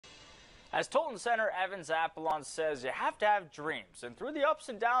As Tolton center Evans Apollon says, you have to have dreams, and through the ups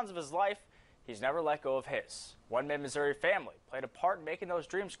and downs of his life, he's never let go of his. One Mid-Missouri family played a part in making those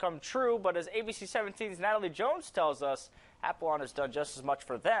dreams come true, but as ABC 17's Natalie Jones tells us, Apollon has done just as much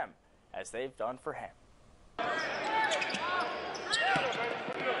for them as they've done for him.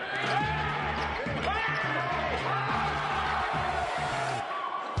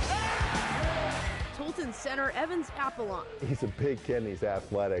 Tolton center Evans Apollon. He's a big kid and he's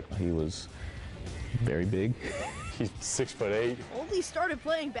athletic. He was very big. He's 6'8". Only started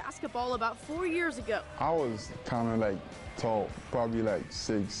playing basketball about 4 years ago. I was kind of like tall, probably like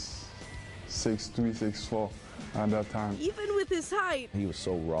 6'3", 6'4" at that time. Even with his height, He was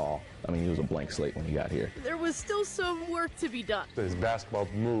so raw. I mean, he was a blank slate when he got here. there was still some work to be done. His basketball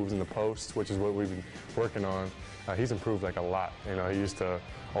moves in the post, which is what we've been working on. He's improved like a lot. You know, he used to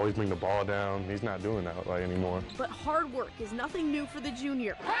always bring the ball down. He's not doing that like anymore. But hard work is nothing new for the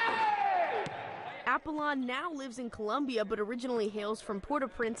junior. Apollon now lives in Colombia, but originally hails from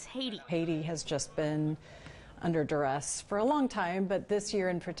Port-au-Prince, Haiti. Haiti has just been under duress for a long time, but this year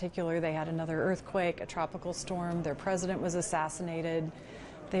in particular, they had another earthquake, a tropical storm. Their president was assassinated.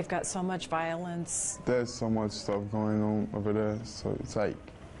 They've got so much violence. There's so much stuff going on over there, so it's like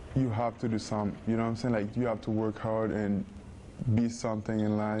you have to do something, you know what I'm saying? Like you have to work hard and be something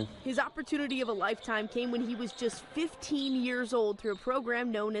in life. His opportunity of a lifetime came when he was just 15 years old through a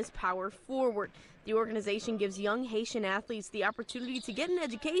program known as Power Forward. The organization gives young Haitian athletes the opportunity to get an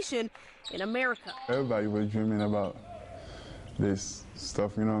education in America. Everybody was dreaming about this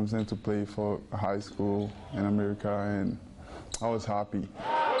stuff, you know what I'm saying, to play for high school in America, and I was happy.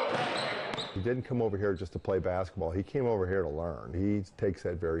 He didn't come over here just to play basketball. He came over here to learn. He takes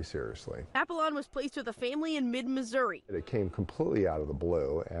that very seriously. Apollon was placed with a family in mid-Missouri. It came completely out of the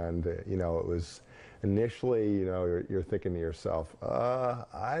blue, and you know, it was initially, you know, you're thinking to yourself, wow,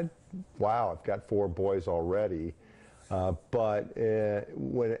 I've got 4 boys already. But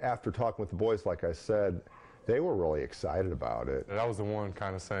after talking with the boys, like I said, they were really excited about it. I was the one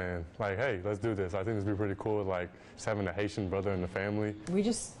kind of saying, like, hey, let's do this. I think this would be pretty cool, like just having a Haitian brother in the family. We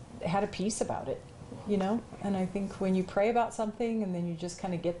just had a peace about it, you know? And I think when you pray about something and then you just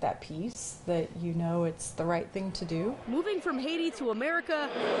kind of get that peace that you know it's the right thing to do. Moving from Haiti to America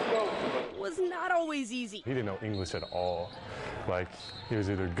was not always easy. He didn't know English at all. Like, he was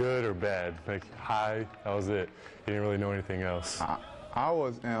either good or bad. Like, hi, that was it. He didn't really know anything else. I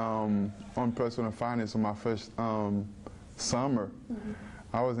was on personal finance on my first summer.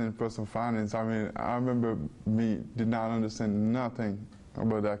 I was in personal finance. I mean, I remember did not understand nothing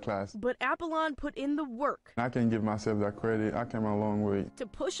about that class. But Apollon put in the work. I can give myself that credit. I came a long way. To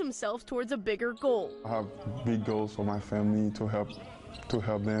push himself towards a bigger goal. I have big goals for my family to help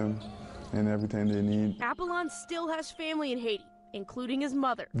them and everything they need. Apollon still has family in Haiti, including his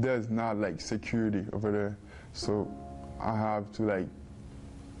mother. There's not like security over there, so I have to like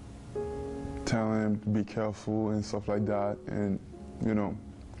tell them to be careful and stuff like that, and you know,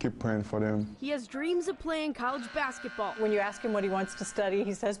 keep praying for them. He has dreams of playing college basketball. When you ask him what he wants to study,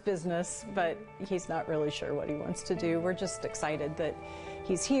 he says business, but he's not really sure what he wants to do. We're just excited that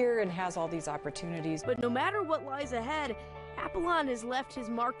he's here and has all these opportunities. But no matter what lies ahead, Apollon has left his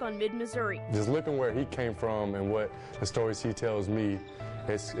mark on mid-Missouri. Just looking where he came from and what the stories he tells me,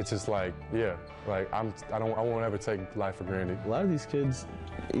 it's just like, yeah, like I won't ever take life for granted. A lot of these kids,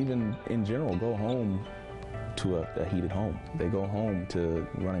 even in general, go home to a heated home. They go home to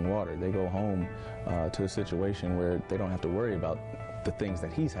running water. They go home to a situation where they don't have to worry about the things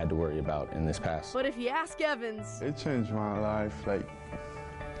that he's had to worry about in this past. But if you ask Evans, it changed my life, like,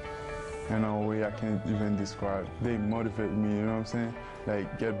 in a way I can't even describe. They motivate me, you know what I'm saying?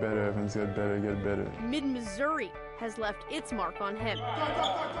 Like, get better, Evans, get better, get better. Mid-Missouri has left its mark on him.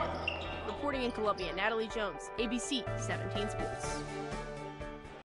 Reporting in Columbia, Natalie Jones, ABC 17 Sports.